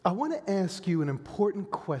I want to ask you an important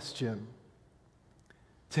question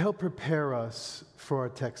to help prepare us for our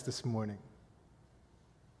text this morning.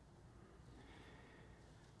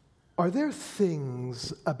 Are there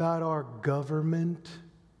things about our government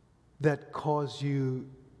that cause you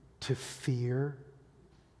to fear?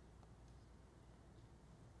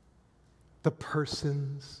 The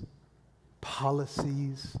persons,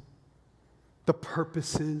 policies, the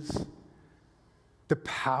purposes, the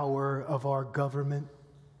power of our government,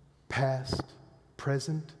 past,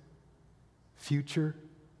 present, future?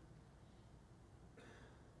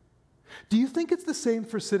 Do you think it's the same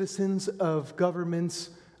for citizens of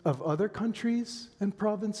governments of other countries and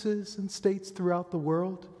provinces and states throughout the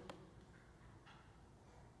world?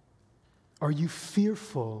 Are you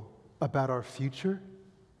fearful about our future?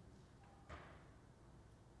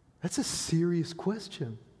 That's a serious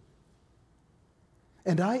question.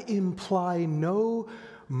 And I imply no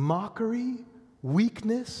mockery,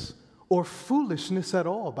 weakness, or foolishness at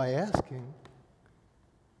all by asking.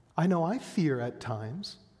 I know I fear at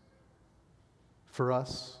times for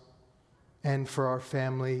us and for our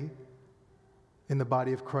family in the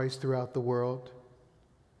body of Christ throughout the world.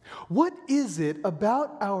 What is it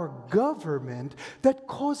about our government that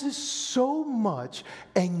causes so much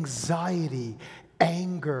anxiety,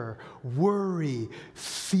 anger, worry,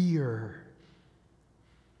 fear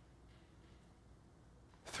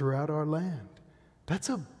throughout our land? That's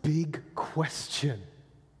a big question.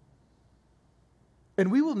 And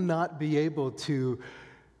we will not be able to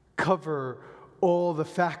cover all the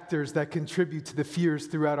factors that contribute to the fears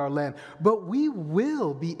throughout our land, but we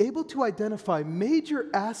will be able to identify major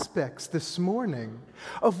aspects this morning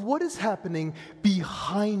of what is happening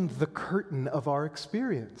behind the curtain of our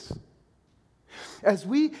experience. As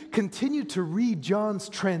we continue to read John's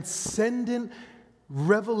transcendent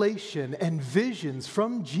revelation and visions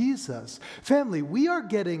from Jesus, family, we are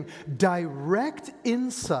getting direct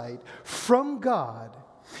insight from God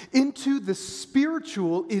into the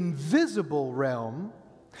spiritual, invisible realm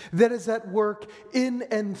that is at work in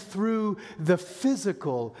and through the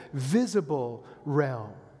physical, visible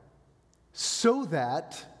realm, so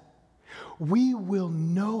that we will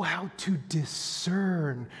know how to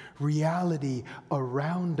discern reality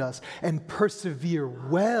around us and persevere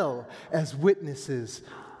well as witnesses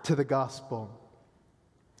to the gospel.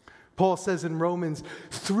 Paul says in Romans,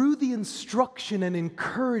 through the instruction and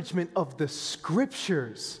encouragement of the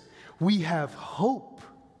Scriptures, we have hope.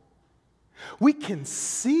 We can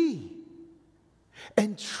see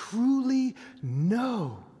and truly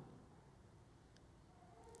know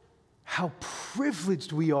how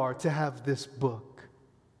privileged we are to have this book.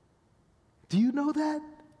 Do you know that?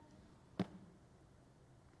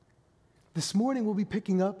 This morning we'll be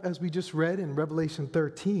picking up, as we just read in Revelation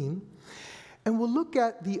 13, and we'll look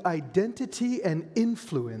at the identity and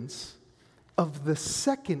influence of the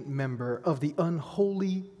second member of the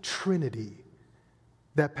unholy Trinity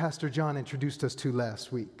that Pastor John introduced us to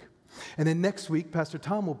last week. And then next week, Pastor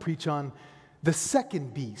Tom will preach on the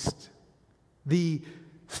second beast, the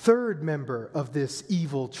third member of this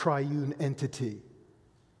evil triune entity.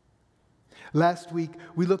 Last week,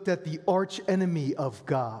 we looked at the arch enemy of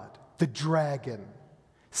God, the dragon,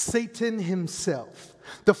 Satan himself,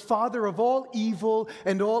 the father of all evil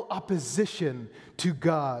and all opposition to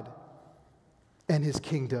God and his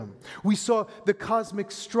kingdom. We saw the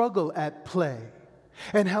cosmic struggle at play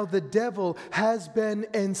and how the devil has been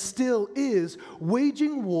and still is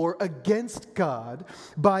waging war against God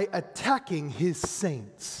by attacking his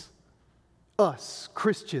saints, us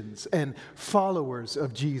Christians and followers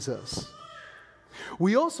of Jesus.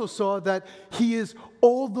 We also saw that he is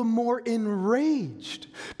all the more enraged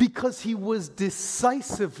because he was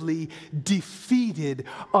decisively defeated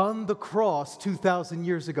on the cross 2,000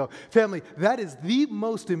 years ago. Family, that is the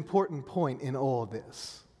most important point in all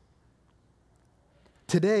this.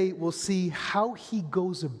 Today, we'll see how he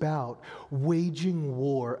goes about waging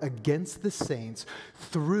war against the saints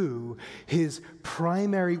through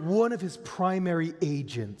one of his primary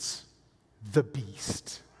agents, the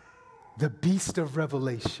beast. The beast of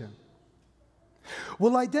Revelation.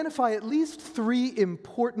 We'll identify at least 3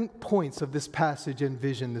 important points of this passage and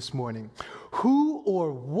vision this morning. Who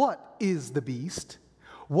or what is the beast?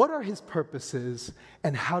 What are his purposes?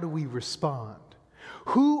 And how do we respond?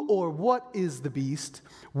 Who or what is the beast?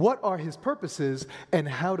 What are his purposes? And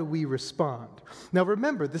how do we respond? Now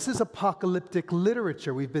remember, this is apocalyptic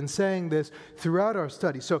literature. We've been saying this throughout our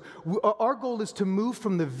study. So our goal is to move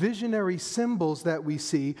from the visionary symbols that we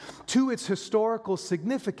see to its historical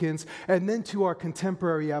significance and then to our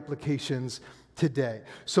contemporary applications today.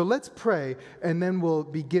 So let's pray and then we'll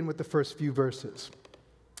begin with the first few verses.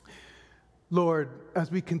 Lord,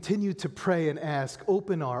 as we continue to pray and ask,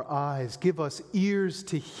 open our eyes, give us ears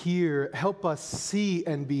to hear, help us see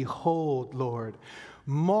and behold, Lord,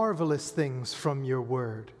 marvelous things from your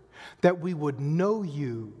word, that we would know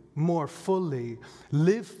you more fully,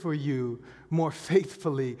 live for you more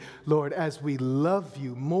faithfully, Lord, as we love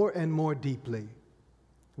you more and more deeply.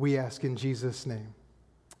 We ask in Jesus' name.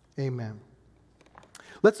 Amen.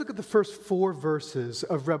 Let's look at the first 4 verses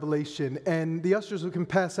of Revelation, and the ushers can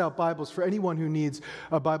pass out Bibles for anyone who needs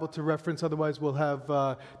a Bible to reference. Otherwise, we'll have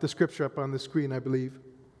the scripture up on the screen, I believe.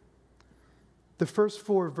 The first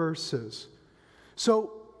 4 verses.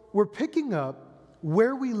 So we're picking up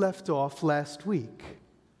where we left off last week.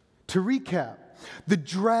 To recap, the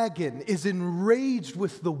dragon is enraged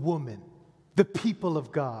with the woman, the people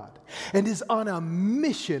of God, and is on a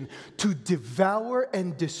mission to devour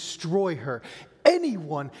and destroy her.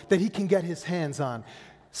 Anyone that he can get his hands on.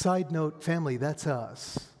 Side note, family, that's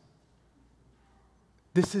us.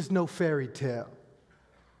 This is no fairy tale.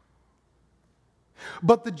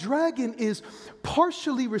 But the dragon is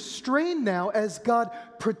partially restrained now as God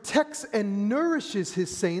protects and nourishes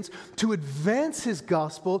his saints to advance his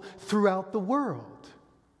gospel throughout the world.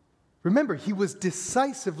 Remember, he was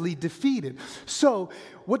decisively defeated. So,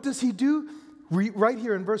 what does he do? Right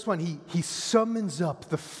here in verse 1, he summons up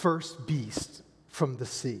the first beast from the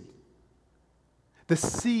sea. The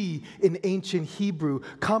sea in ancient Hebrew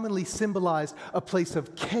commonly symbolized a place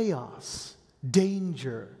of chaos,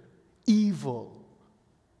 danger, evil,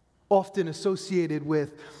 often associated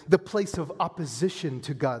with the place of opposition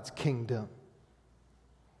to God's kingdom.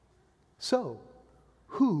 So,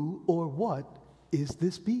 who or what is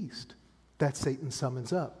this beast that Satan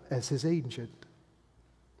summons up as his agent?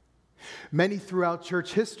 Many throughout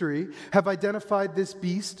church history have identified this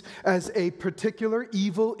beast as a particular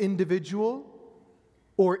evil individual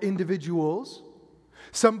or individuals.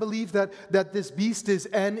 Some believe that this beast is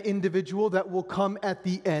an individual that will come at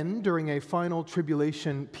the end during a final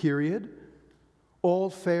tribulation period. All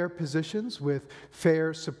fair positions with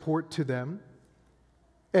fair support to them.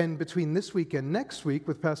 And between this week and next week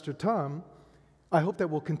with Pastor Tom, I hope that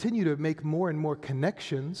we'll continue to make more and more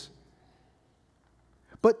connections.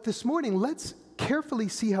 But this morning, let's carefully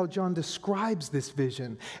see how John describes this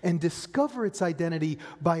vision and discover its identity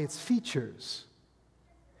by its features.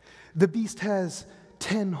 The beast has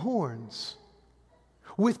 10 horns,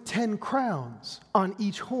 with 10 crowns on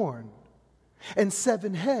each horn, and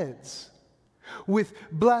 7 heads, with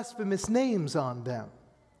blasphemous names on them.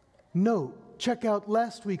 Note, check out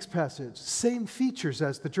last week's passage, same features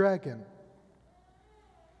as the dragon.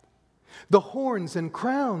 The horns and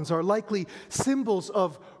crowns are likely symbols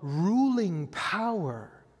of ruling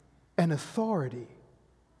power and authority.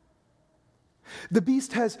 The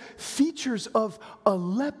beast has features of a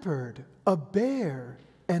leopard, a bear,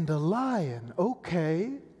 and a lion.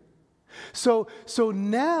 Okay. So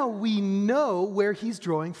now we know where he's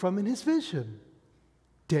drawing from in his vision.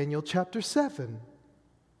 Daniel chapter 7.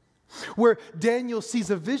 Where Daniel sees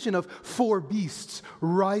a vision of 4 beasts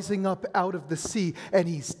rising up out of the sea, and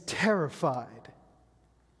he's terrified.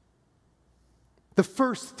 The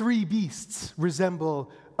first 3 beasts resemble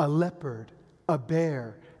a leopard, a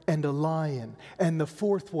bear, and a lion, and the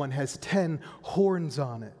 4th one has 10 horns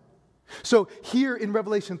on it. So here in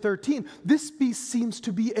Revelation 13, this beast seems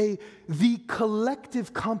to be the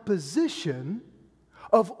collective composition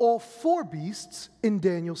of all 4 beasts in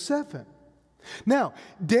Daniel 7. Now,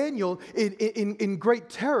 Daniel, in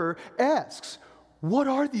great terror, asks, what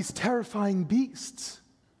are these terrifying beasts?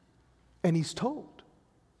 And he's told.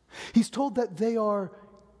 He's told that they are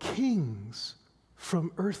kings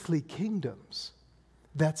from earthly kingdoms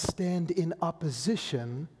that stand in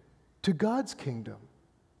opposition to God's kingdom.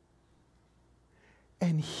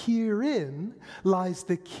 And herein lies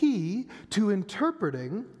the key to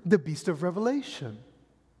interpreting the beast of Revelation.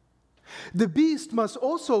 The beast must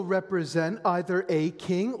also represent either a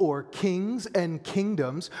king or kings and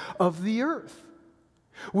kingdoms of the earth,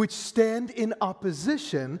 which stand in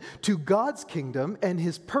opposition to God's kingdom and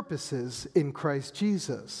his purposes in Christ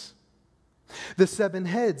Jesus. The 7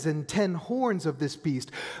 heads and 10 horns of this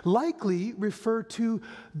beast likely refer to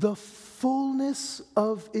the fullness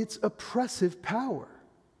of its oppressive power.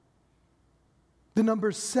 The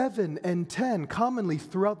numbers 7 and 10, commonly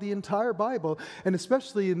throughout the entire Bible, and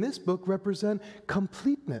especially in this book, represent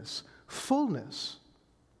completeness, fullness.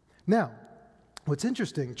 Now, what's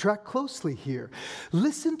interesting, track closely here.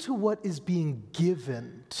 Listen to what is being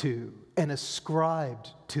given to and ascribed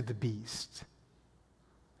to the beast.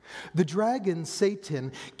 The dragon,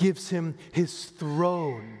 Satan, gives him his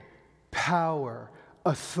throne, power,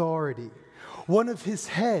 authority. One of his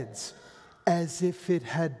heads as if it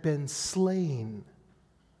had been slain,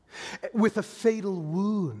 with a fatal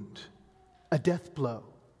wound, a death blow.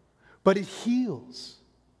 But it heals,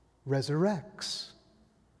 resurrects.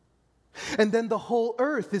 And then the whole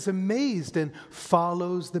earth is amazed and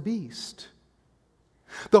follows the beast.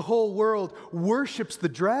 The whole world worships the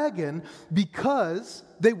dragon because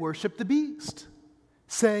they worship the beast,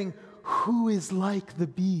 saying, "Who is like the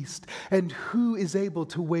beast, and who is able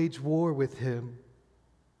to wage war with him?"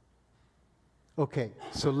 Okay,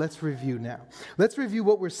 so let's review now. Let's review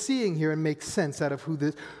what we're seeing here and make sense out of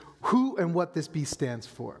who and what this beast stands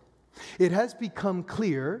for. It has become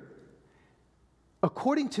clear,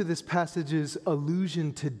 according to this passage's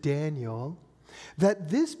allusion to Daniel, that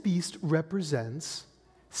this beast represents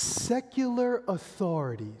secular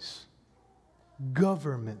authorities,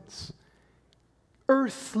 governments,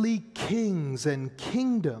 earthly kings and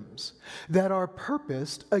kingdoms that are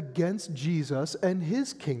purposed against Jesus and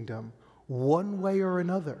his kingdom, one way or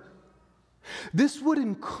another. This would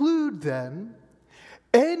include, then,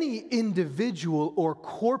 any individual or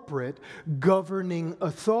corporate governing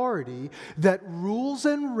authority that rules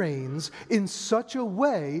and reigns in such a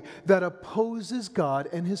way that opposes God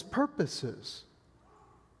and his purposes.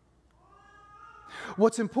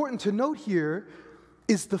 What's important to note here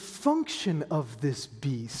is the function of this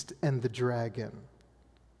beast and the dragon,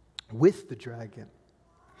 with the dragon.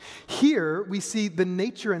 Here we see the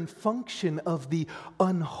nature and function of the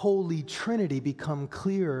unholy Trinity become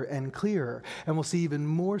clearer and clearer, and we'll see even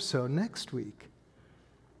more so next week.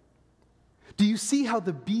 Do you see how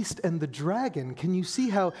the beast and the dragon, can you see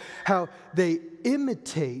how they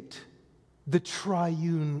imitate the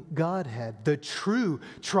triune Godhead, the true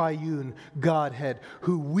triune Godhead,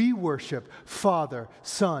 who we worship, Father,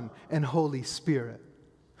 Son, and Holy Spirit?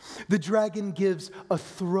 The dragon gives a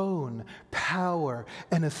throne, power,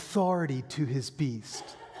 and authority to his beast,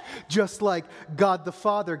 just like God the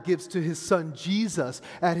Father gives to his Son Jesus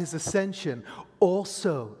at his ascension,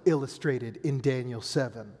 also illustrated in Daniel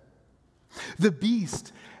 7. The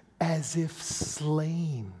beast, as if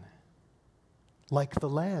slain, like the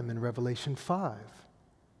lamb in Revelation 5,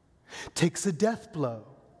 takes a death blow,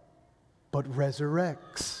 but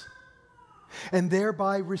resurrects, and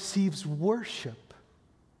thereby receives worship.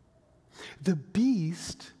 The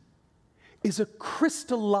beast is a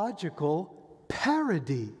Christological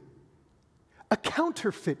parody, a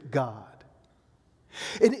counterfeit God,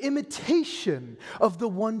 an imitation of the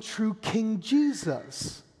one true King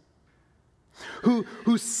Jesus,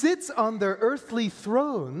 who sits on their earthly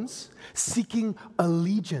thrones seeking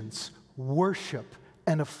allegiance, worship,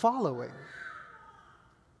 and a following.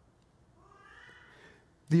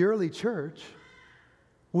 The early church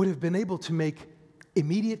would have been able to make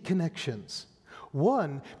immediate connections.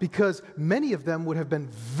 One, because many of them would have been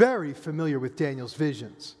very familiar with Daniel's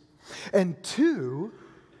visions. And two,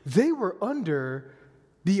 they were under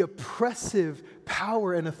the oppressive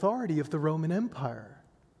power and authority of the Roman Empire,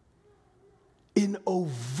 in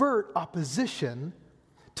overt opposition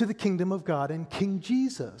to the kingdom of God and King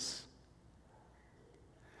Jesus.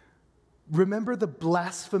 Remember the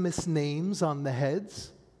blasphemous names on the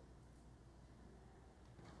heads?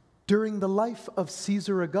 During the life of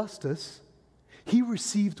Caesar Augustus, he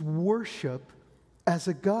received worship as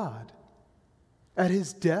a god. At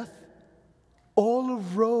his death, all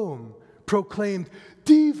of Rome proclaimed,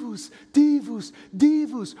 "Divus, divus,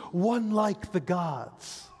 divus," one like the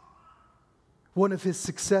gods. One of his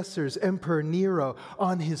successors, Emperor Nero,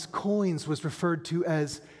 on his coins was referred to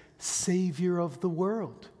as Savior of the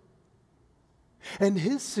world. And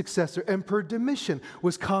his successor, Emperor Domitian,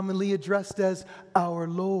 was commonly addressed as our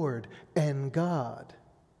Lord and God.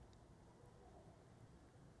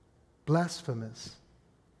 Blasphemous.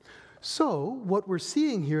 So, what we're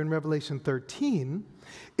seeing here in Revelation 13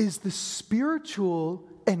 is the spiritual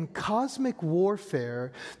and cosmic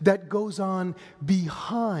warfare that goes on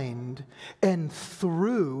behind and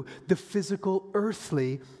through the physical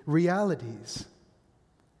earthly realities.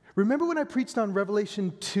 Remember when I preached on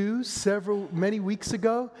Revelation 2 many weeks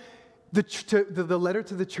ago? The letter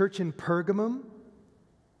to the church in Pergamum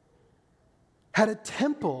had a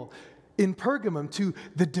temple in Pergamum to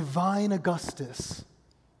the divine Augustus,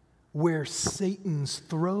 where Satan's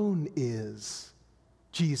throne is,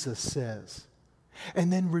 Jesus says,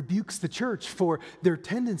 and then rebukes the church for their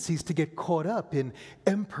tendencies to get caught up in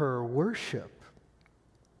emperor worship.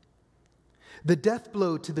 The death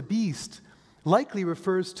blow to the beast likely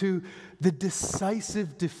refers to the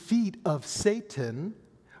decisive defeat of Satan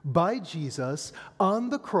by Jesus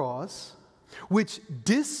on the cross, which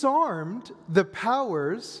disarmed the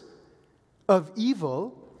powers of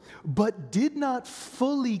evil, but did not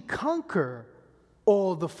fully conquer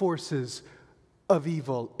all the forces of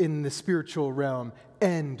evil in the spiritual realm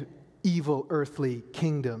and evil earthly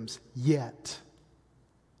kingdoms, yet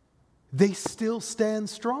they still stand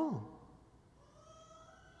strong.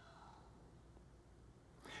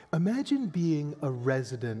 Imagine being a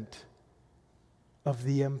resident of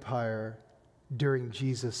the empire during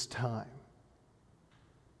Jesus' time.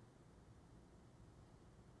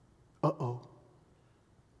 Uh-oh.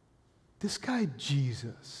 This guy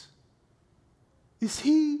Jesus, is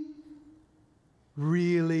he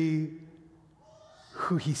really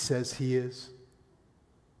who he says he is?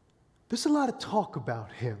 There's a lot of talk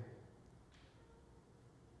about him.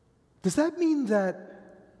 Does that mean that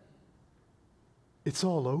it's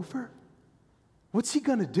all over? What's he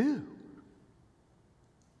going to do?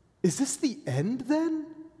 Is this the end then?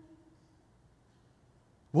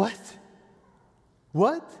 What?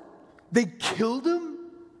 What? They killed him?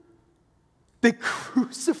 They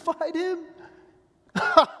crucified him?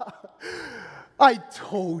 I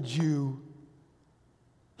told you.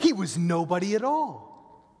 He was nobody at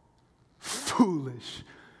all. Foolish,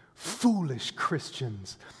 foolish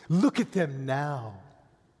Christians. Look at them now.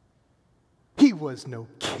 He was no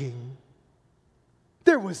king.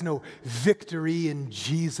 There was no victory in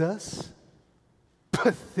Jesus.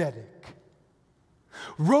 Pathetic.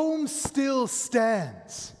 Rome still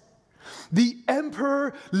stands. The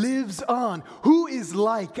emperor lives on. Who is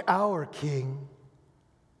like our king?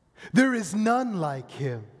 There is none like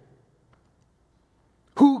him.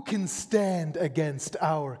 Who can stand against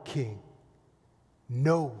our king?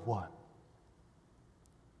 No one.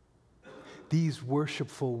 These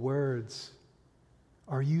worshipful words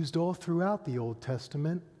are used all throughout the Old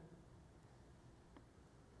Testament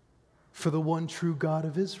for the one true God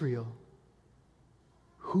of Israel.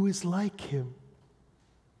 Who is like him?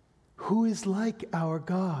 Who is like our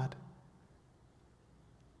God?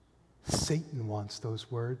 Satan wants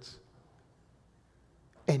those words,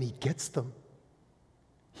 and he gets them.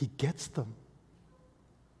 He gets them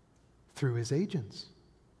through his agents.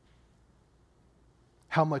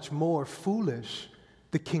 How much more foolish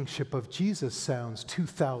the kingship of Jesus sounds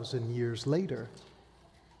 2,000 years later.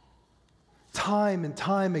 Time and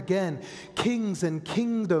time again, kings and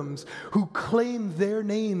kingdoms who claim their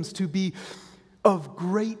names to be of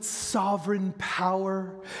great sovereign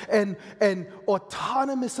power and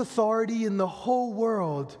autonomous authority in the whole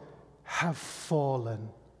world have fallen.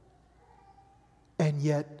 And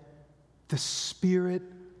yet, the spirit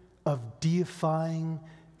of deifying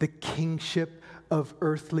the kingship of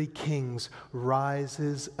earthly kings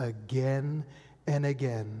rises again and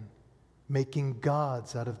again, making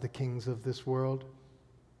gods out of the kings of this world.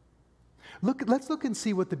 Let's look and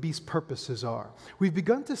see what the beast's purposes are. We've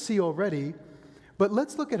begun to see already, but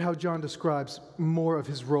let's look at how John describes more of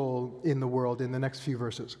his role in the world in the next few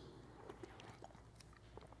verses.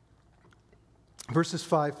 Verses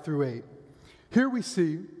 5 through 8. Here we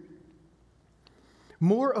see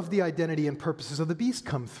more of the identity and purposes of the beast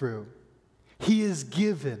come through. He is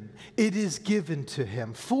given. It is given to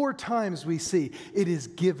him. 4 times we see it is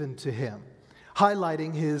given to him,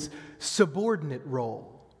 highlighting his subordinate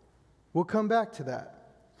role. We'll come back to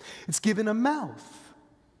that. It's given a mouth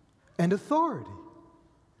and authority.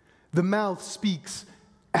 The mouth speaks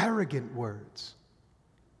arrogant words,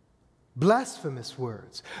 blasphemous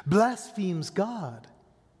words, blasphemes God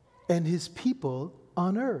and his people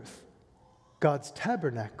on earth, God's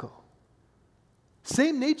tabernacle.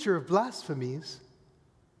 Same nature of blasphemies.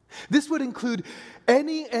 This would include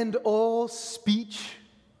any and all speech,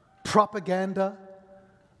 propaganda,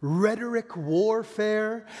 rhetoric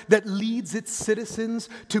warfare that leads its citizens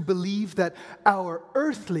to believe that our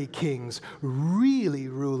earthly kings really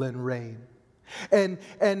rule and reign, and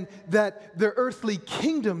that the earthly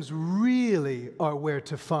kingdoms really are where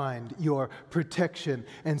to find your protection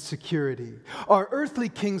and security. Our earthly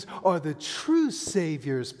kings are the true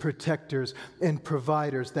saviors, protectors, and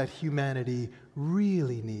providers that humanity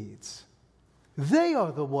really needs. They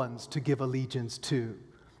are the ones to give allegiance to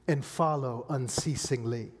and follow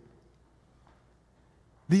unceasingly.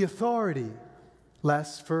 The authority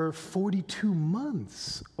lasts for 42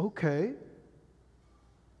 months. Okay.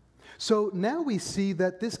 So now we see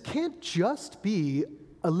that this can't just be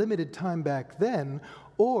a limited time back then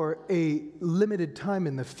or a limited time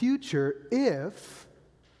in the future if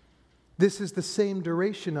this is the same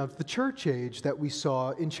duration of the church age that we saw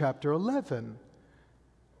in chapter 11.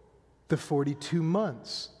 The 42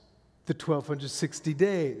 months, the 1,260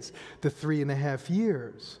 days, the 3.5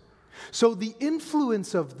 years. So the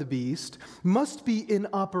influence of the beast must be in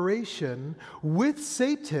operation with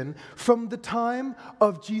Satan from the time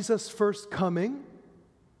of Jesus' first coming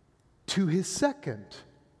to his second.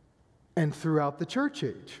 and throughout the church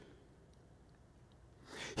age.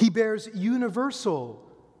 He bears universal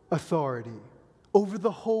authority over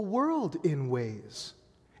the whole world in ways.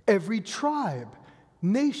 Every tribe,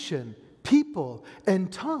 nation, people,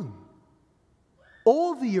 and tongue.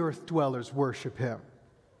 All the earth dwellers worship him.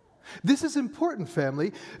 This is important,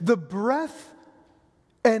 family. The breadth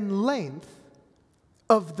and length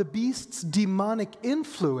of the beast's demonic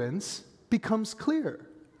influence becomes clear.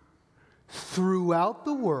 Throughout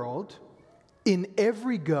the world, in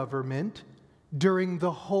every government, during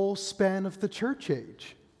the whole span of the church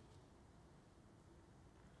age.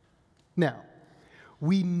 Now,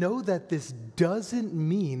 we know that this doesn't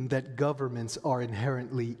mean that governments are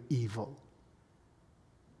inherently evil.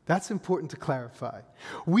 That's important to clarify.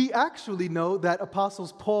 We actually know that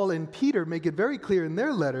apostles Paul and Peter make it very clear in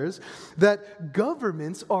their letters that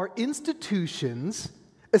governments are institutions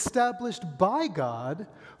established by God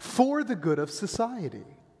for the good of society.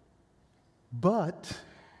 But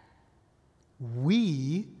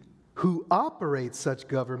we who operate such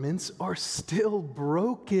governments are still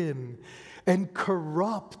broken and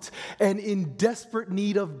corrupt and in desperate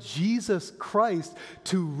need of Jesus Christ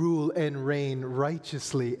to rule and reign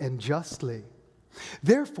righteously and justly.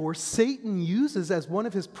 Therefore, Satan uses as one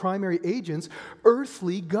of his primary agents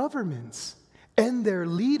earthly governments and their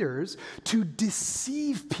leaders to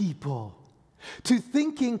deceive people, to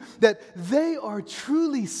thinking that they are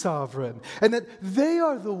truly sovereign and that they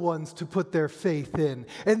are the ones to put their faith in,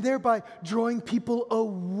 and thereby drawing people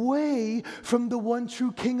away from the one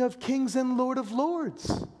true King of Kings and Lord of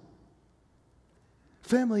Lords.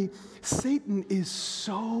 Family, Satan is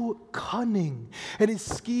so cunning, and his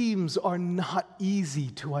schemes are not easy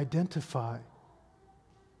to identify.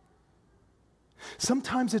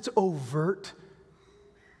 Sometimes it's overt.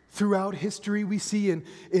 Throughout history, we see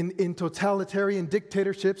in totalitarian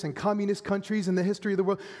dictatorships and communist countries in the history of the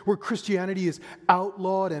world where Christianity is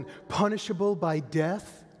outlawed and punishable by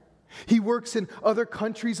death. He works in other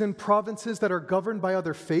countries and provinces that are governed by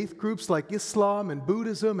other faith groups like Islam and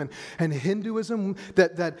Buddhism and Hinduism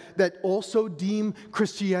that also deem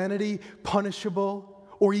Christianity punishable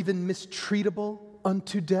or even mistreatable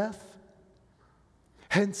unto death.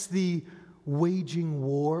 Hence the waging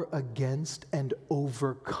war against and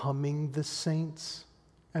overcoming the saints,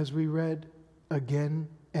 as we read again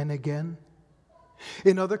and again.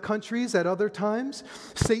 In other countries, at other times,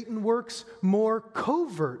 Satan works more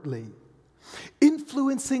covertly,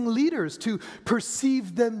 influencing leaders to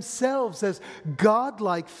perceive themselves as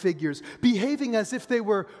godlike figures, behaving as if they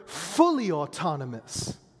were fully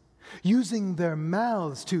autonomous, using their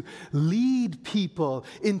mouths to lead people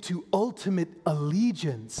into ultimate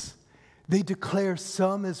allegiance. They declare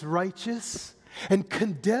some as righteous and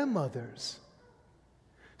condemn others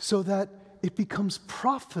so that it becomes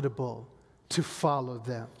profitable to follow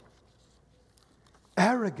them.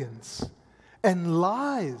 Arrogance and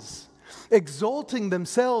lies, exalting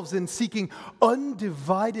themselves and seeking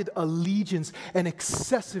undivided allegiance and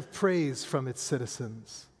excessive praise from its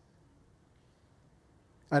citizens.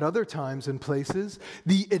 At other times and places,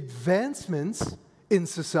 the advancements in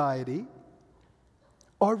society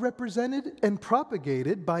are represented and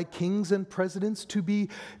propagated by kings and presidents to be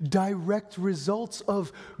direct results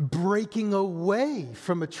of breaking away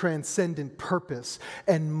from a transcendent purpose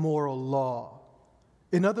and moral law.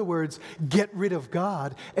 In other words, get rid of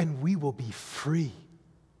God and we will be free.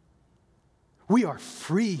 We are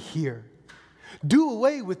free here. Do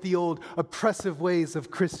away with the old oppressive ways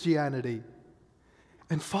of Christianity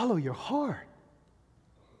and follow your heart.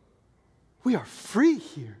 We are free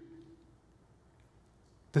here.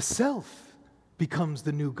 The self becomes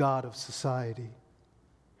the new god of society.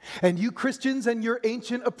 And you Christians and your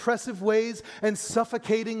ancient oppressive ways and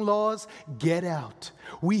suffocating laws, get out.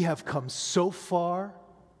 We have come so far.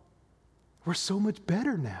 We're so much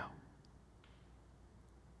better now.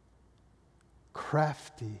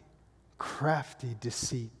 Crafty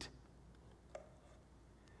deceit.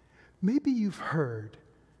 Maybe you've heard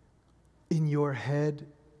in your head,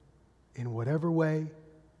 in whatever way,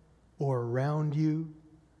 or around you,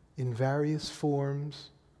 in various forms.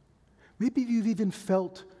 Maybe you've even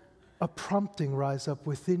felt a prompting rise up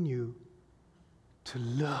within you to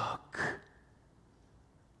look.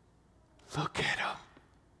 Look at him.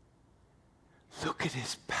 Look at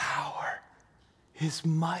his power, his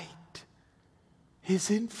might,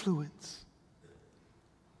 his influence.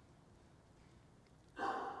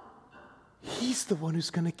 He's the one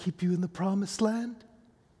who's going to keep you in the promised land.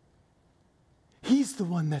 He's the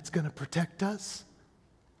one that's going to protect us.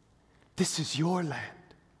 This is your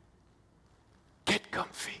land. Get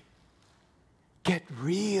comfy. Get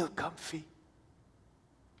real comfy.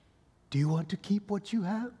 Do you want to keep what you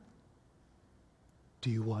have? Do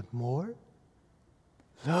you want more?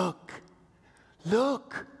 Look,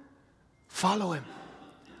 look, follow him,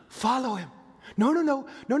 follow him. No, no, no,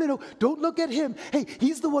 no, no, no, don't look at him. Hey,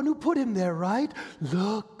 he's the one who put him there, right?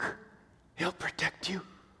 Look, he'll protect you.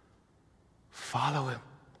 Follow him.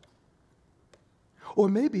 Or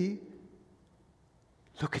maybe,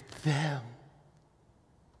 look at them.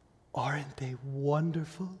 Aren't they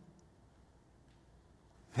wonderful?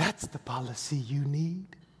 That's the policy you need.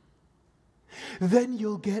 Then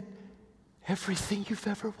you'll get everything you've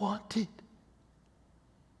ever wanted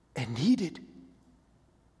and needed.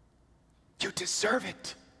 You deserve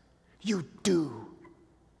it. You do.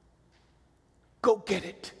 Go get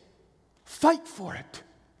it. Fight for it.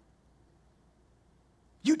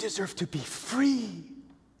 You deserve to be free.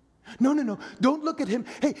 No, no, no. Don't look at him.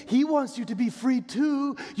 Hey, he wants you to be free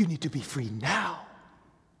too. You need to be free now.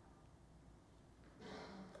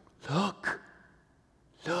 Look.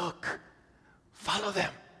 Look. Follow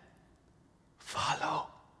them. Follow.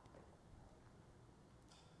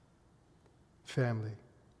 Family,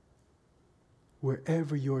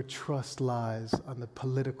 wherever your trust lies on the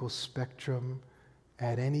political spectrum,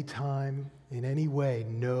 at any time, in any way,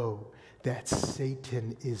 know that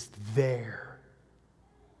Satan is there.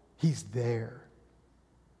 He's there.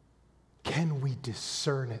 Can we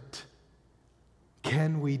discern it?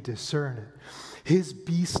 Can we discern it? His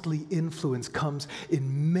beastly influence comes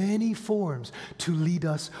in many forms to lead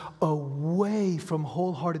us away from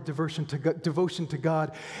wholehearted devotion to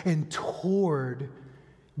God and toward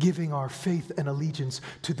giving our faith and allegiance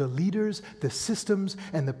to the leaders, the systems,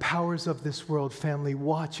 and the powers of this world. Family,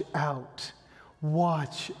 watch out.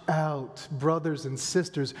 Watch out, brothers and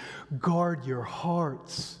sisters. Guard your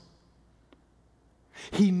hearts.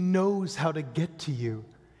 He knows how to get to you.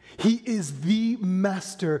 He is the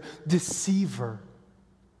master deceiver.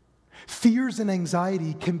 Fears and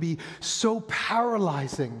anxiety can be so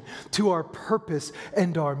paralyzing to our purpose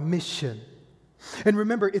and our mission. And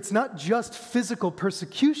remember, it's not just physical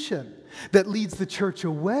persecution that leads the church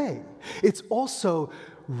away. It's also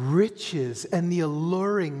riches and the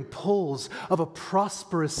alluring pulls of a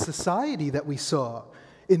prosperous society that we saw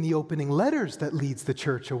in the opening letters that leads the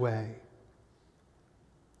church away.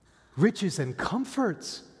 Riches and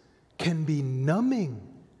comforts can be numbing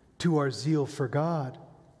to our zeal for God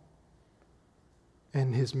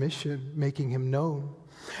and his mission, making him known.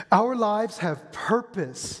 Our lives have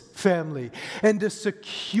purpose, family, and a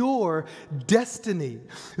secure destiny.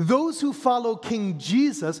 Those who follow King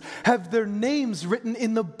Jesus have their names written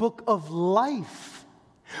in the book of life.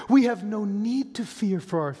 We have no need to fear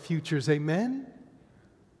for our futures, amen?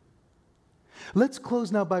 Let's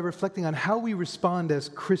close now by reflecting on how we respond as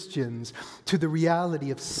Christians to the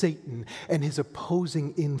reality of Satan and his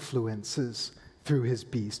opposing influences through his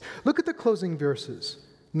beast. Look at the closing verses,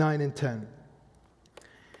 9 and 10.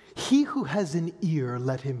 He who has an ear,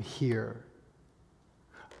 let him hear.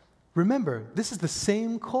 Remember, this is the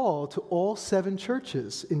same call to all 7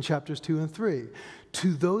 churches in chapters 2 and 3,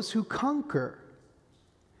 to those who conquer.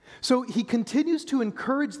 So he continues to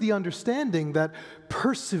encourage the understanding that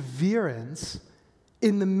perseverance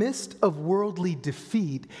in the midst of worldly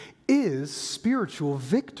defeat is spiritual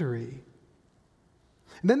victory.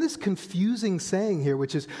 And then this confusing saying here,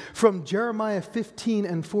 which is from Jeremiah 15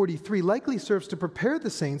 and 43, likely serves to prepare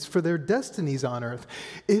the saints for their destinies on earth.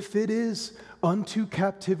 If it is unto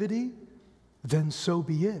captivity, then so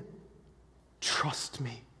be it. Trust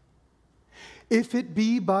me. If it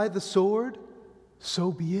be by the sword,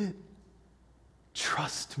 so be it.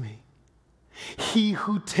 Trust me. He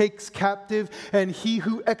who takes captive and he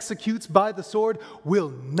who executes by the sword will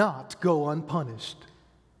not go unpunished.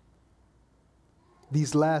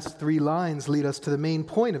 These last 3 lines lead us to the main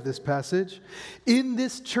point of this passage. In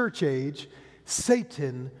this church age,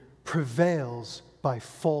 Satan prevails by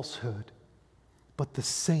falsehood, but the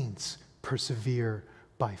saints persevere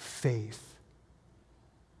by faith.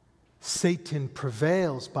 Satan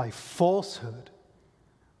prevails by falsehood,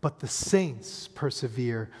 but the saints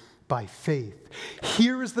persevere by faith.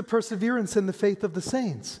 Here is the perseverance and the faith of the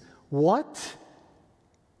saints. What?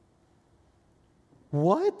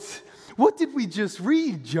 What? What did we just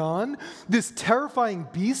read, John? This terrifying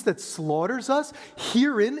beast that slaughters us?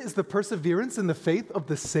 Herein is the perseverance and the faith of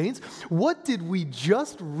the saints? What did we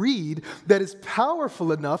just read that is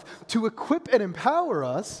powerful enough to equip and empower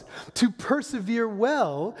us to persevere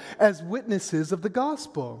well as witnesses of the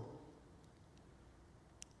gospel?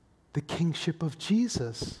 The kingship of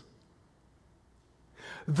Jesus.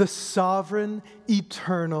 The sovereign,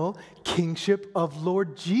 eternal kingship of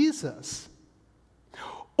Lord Jesus.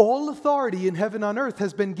 All authority in heaven and on earth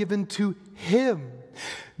has been given to him.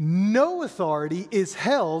 No authority is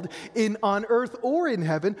held on earth or in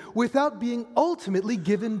heaven without being ultimately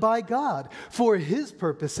given by God for his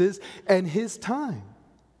purposes and his time.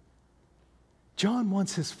 John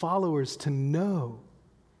wants his followers to know.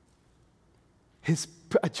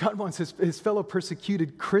 John wants his fellow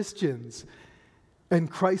persecuted Christians and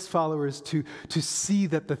Christ followers to see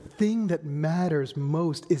that the thing that matters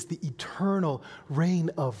most is the eternal reign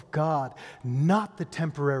of God, not the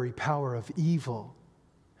temporary power of evil.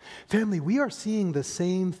 Family, we are seeing the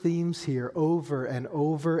same themes here over and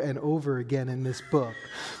over and over again in this book.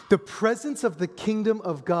 The presence of the kingdom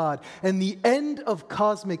of God and the end of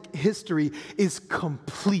cosmic history is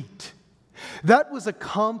complete. That was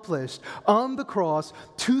accomplished on the cross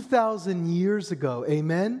 2,000 years ago.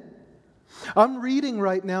 Amen? I'm reading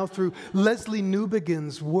right now through Leslie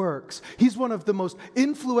Newbegin's works. He's one of the most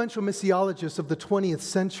influential missiologists of the 20th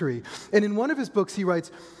century. And in one of his books, he writes,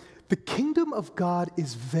 "The kingdom of God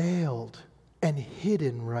is veiled and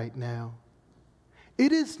hidden right now.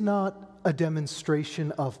 It is not a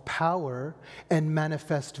demonstration of power and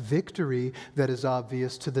manifest victory that is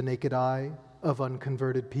obvious to the naked eye of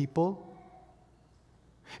unconverted people.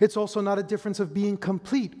 It's also not a difference of being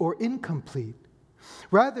complete or incomplete.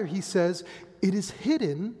 Rather," he says, "it is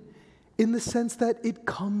hidden in the sense that it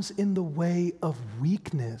comes in the way of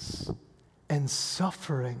weakness and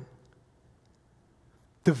suffering.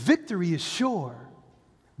 The victory is sure,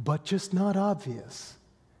 but just not obvious."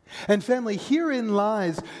 And family, herein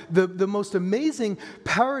lies the most amazing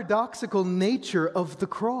paradoxical nature of the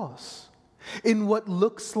cross. In what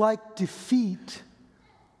looks like defeat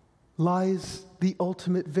lies the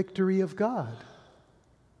ultimate victory of God.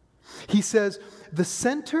 He says, "The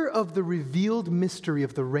center of the revealed mystery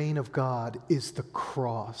of the reign of God is the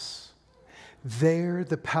cross. There,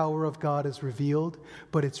 the power of God is revealed,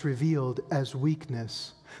 but it's revealed as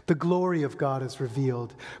weakness. The glory of God is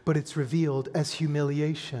revealed, but it's revealed as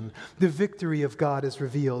humiliation. The victory of God is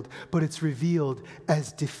revealed, but it's revealed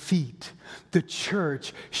as defeat. The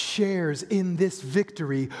church shares in this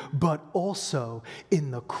victory, but also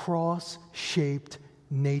in the cross-shaped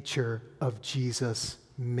nature of Jesus'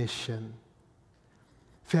 mission."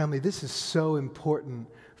 Family, this is so important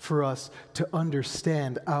for us to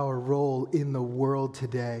understand our role in the world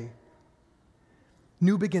today.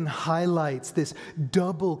 Newbigin highlights this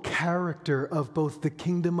double character of both the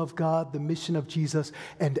kingdom of God, the mission of Jesus,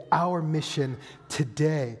 and our mission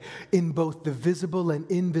today in both the visible and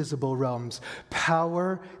invisible realms,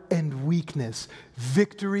 power and weakness,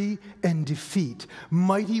 victory and defeat,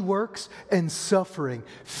 mighty works and suffering,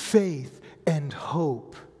 faith and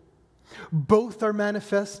hope. Both are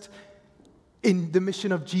manifest in the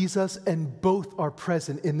mission of Jesus, and both are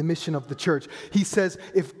present in the mission of the church. He says,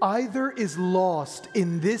 if either is lost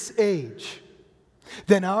in this age,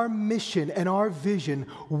 then our mission and our vision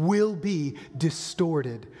will be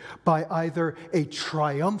distorted by either a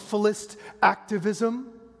triumphalist activism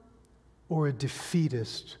or a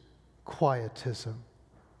defeatist quietism.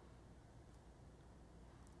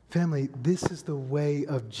 Family, this is the way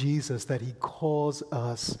of Jesus that he calls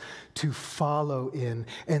us to follow in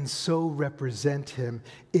and so represent him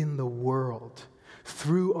in the world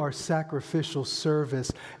through our sacrificial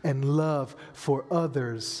service and love for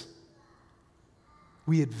others.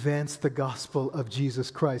 We advance the gospel of Jesus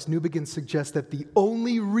Christ. Newbigin suggests that the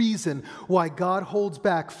only reason why God holds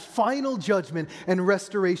back final judgment and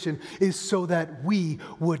restoration is so that we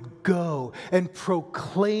would go and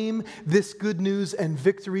proclaim this good news and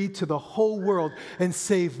victory to the whole world and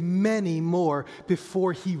save many more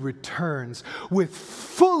before he returns with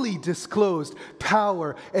fully disclosed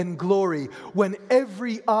power and glory, when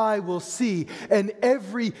every eye will see and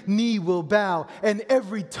every knee will bow and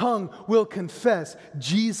every tongue will confess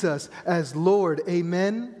Jesus as Lord.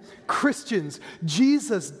 Amen. Christians,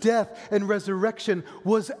 Jesus' death and resurrection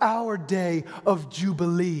was our day of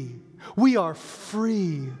jubilee. We are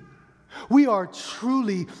free. We are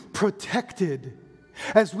truly protected.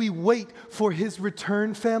 As we wait for his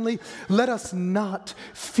return, family, let us not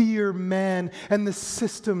fear man and the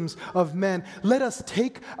systems of man. Let us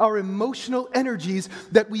take our emotional energies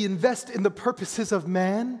that we invest in the purposes of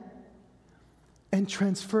man and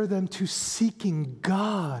transfer them to seeking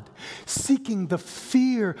God, seeking the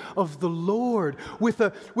fear of the Lord with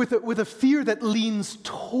a fear that leans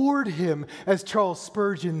toward him, as Charles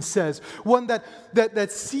Spurgeon says, one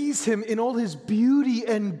that sees him in all his beauty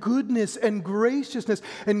and goodness and graciousness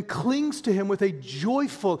and clings to him with a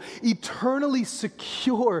joyful, eternally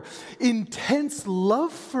secure, intense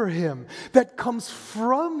love for him that comes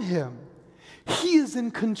from him. He is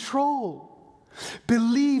in control.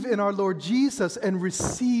 Believe in our Lord Jesus and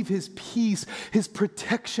receive his peace, his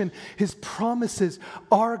protection, his promises.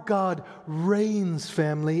 Our God reigns,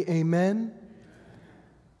 family. Amen?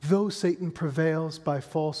 Though Satan prevails by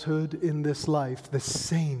falsehood in this life, the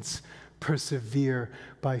saints persevere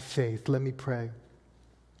by faith. Let me pray.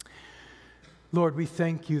 Lord, we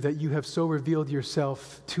thank you that you have so revealed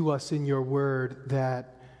yourself to us in your word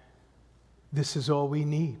that this is all we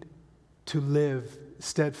need to live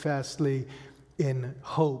steadfastly in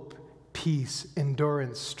hope, peace,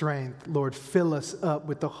 endurance, strength. Lord, fill us up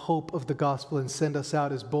with the hope of the gospel and send us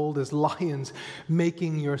out as bold as lions,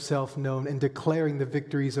 making yourself known and declaring the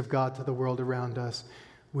victories of God to the world around us.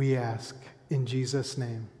 We ask in Jesus'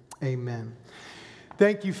 name, amen.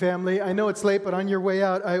 Thank you, family. I know it's late, but on your way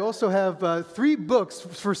out, I also have 3 books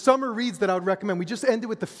for summer reads that I would recommend. We just ended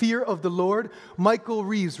with The Fear of the Lord. Michael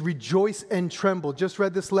Reeves, Rejoice and Tremble. Just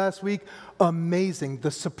read this last week. Amazing. The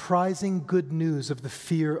surprising good news of the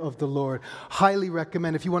fear of the Lord. Highly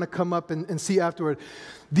recommend if you want to come up and see afterward.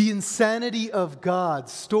 The Insanity of God,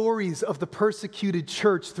 stories of the persecuted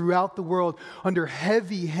church throughout the world under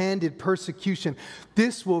heavy-handed persecution.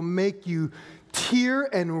 This will make you tear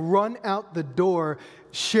and run out the door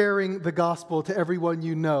sharing the gospel to everyone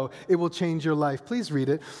you know. It will change your life. Please read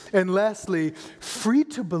it. And lastly, Free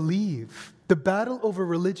to Believe, The Battle Over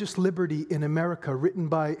Religious Liberty in America, written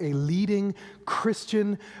by a leading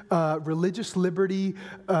Christian religious liberty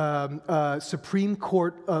Supreme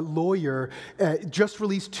Court lawyer, just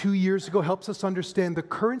released 2 years ago, helps us understand the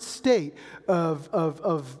current state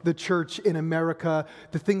of the church in America,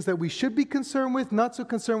 the things that we should be concerned with, not so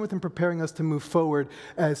concerned with, and preparing us to move forward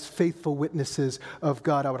as faithful witnesses of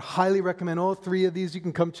God. I would highly recommend all 3 of these. You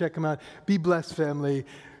can come check them out. Be blessed, family.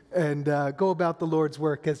 And go about the Lord's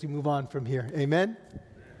work as you move on from here. Amen?